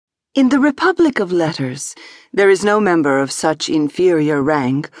In the Republic of Letters, there is no member of such inferior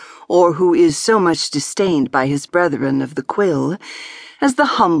rank, or who is so much disdained by his brethren of the quill, as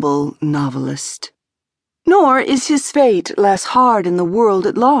the humble novelist. Nor is his fate less hard in the world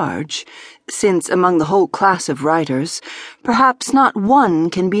at large, since among the whole class of writers, perhaps not one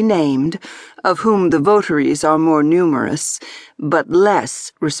can be named, of whom the votaries are more numerous, but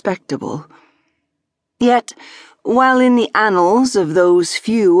less respectable. Yet, while in the annals of those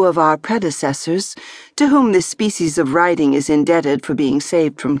few of our predecessors, to whom this species of writing is indebted for being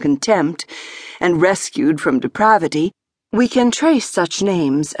saved from contempt and rescued from depravity, we can trace such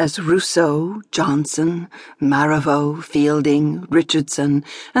names as Rousseau, Johnson, Marivaux, Fielding, Richardson,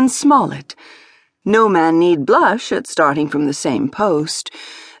 and Smollett. No man need blush at starting from the same post,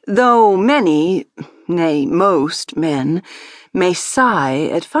 though many, nay, most men, may sigh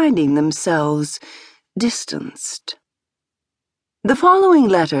at finding themselves distanced. The following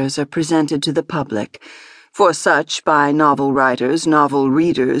letters are presented to the public, for such by novel writers novel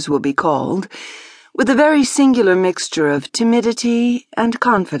readers will be called, with a very singular mixture of timidity and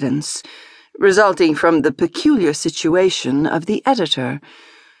confidence, resulting from the peculiar situation of the editor,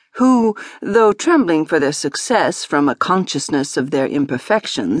 who, though trembling for their success from a consciousness of their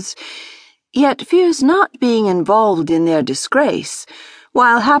imperfections, yet fears not being involved in their disgrace,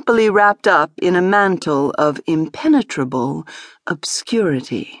 while happily wrapped up in a mantle of impenetrable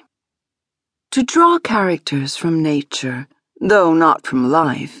obscurity. To draw characters from nature, though not from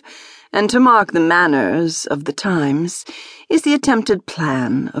life, and to mark the manners of the times, is the attempted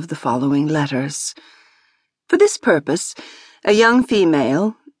plan of the following letters. For this purpose, a young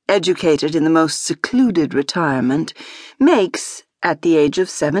female, educated in the most secluded retirement, makes, at the age of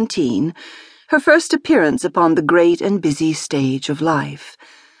 17, her first appearance upon the great and busy stage of life.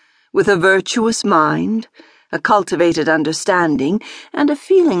 With a virtuous mind, a cultivated understanding, and a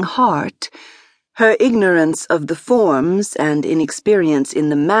feeling heart, her ignorance of the forms and inexperience in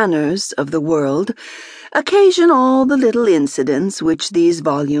the manners of the world occasion all the little incidents which these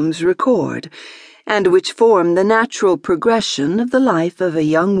volumes record, and which form the natural progression of the life of a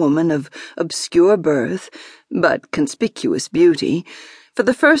young woman of obscure birth, but conspicuous beauty, for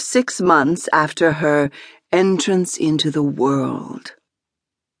the first 6 months after her entrance into the world.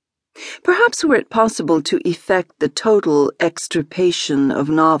 Perhaps were it possible to effect the total extirpation of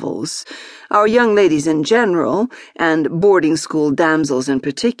novels, our young ladies in general, and boarding-school damsels in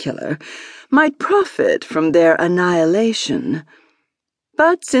particular, might profit from their annihilation.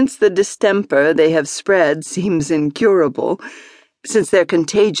 But since the distemper they have spread seems incurable, since their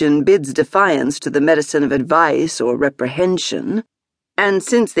contagion bids defiance to the medicine of advice or reprehension, and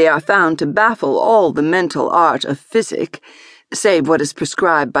since they are found to baffle all the mental art of physic, save what is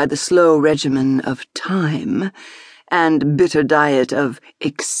prescribed by the slow regimen of time, and bitter diet of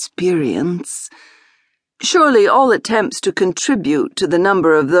experience, surely all attempts to contribute to the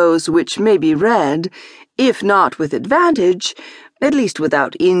number of those which may be read, if not with advantage, at least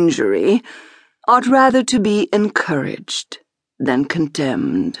without injury, ought rather to be encouraged than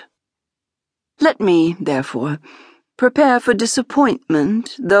condemned. Let me, therefore, prepare for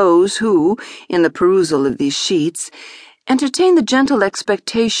disappointment those who, in the perusal of these sheets, entertain the gentle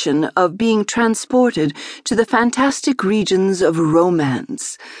expectation of being transported to the fantastic regions of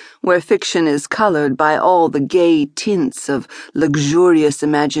romance, where fiction is colored by all the gay tints of luxurious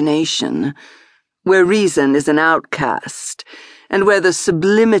imagination, where reason is an outcast, and where the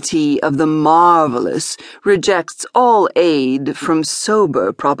sublimity of the marvelous rejects all aid from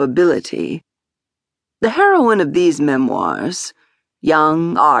sober probability. The heroine of these memoirs,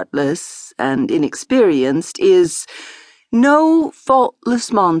 young, artless, and inexperienced, is no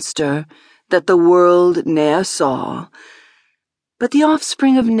faultless monster that the world ne'er saw, but the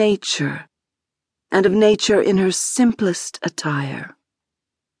offspring of nature, and of nature in her simplest attire.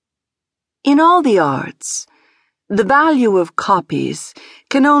 In all the arts, the value of copies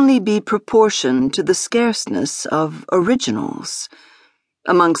can only be proportioned to the scarceness of originals.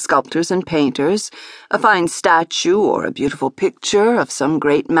 Among sculptors and painters, a fine statue or a beautiful picture of some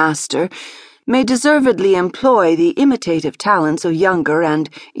great master may deservedly employ the imitative talents of younger and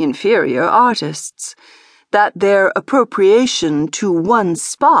inferior artists, that their appropriation to one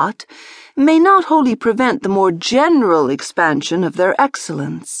spot may not wholly prevent the more general expansion of their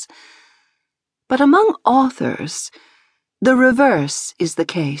excellence. But among authors, the reverse is the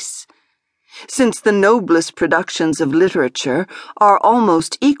case, since the noblest productions of literature are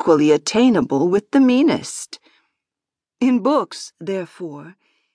almost equally attainable with the meanest. In books, therefore,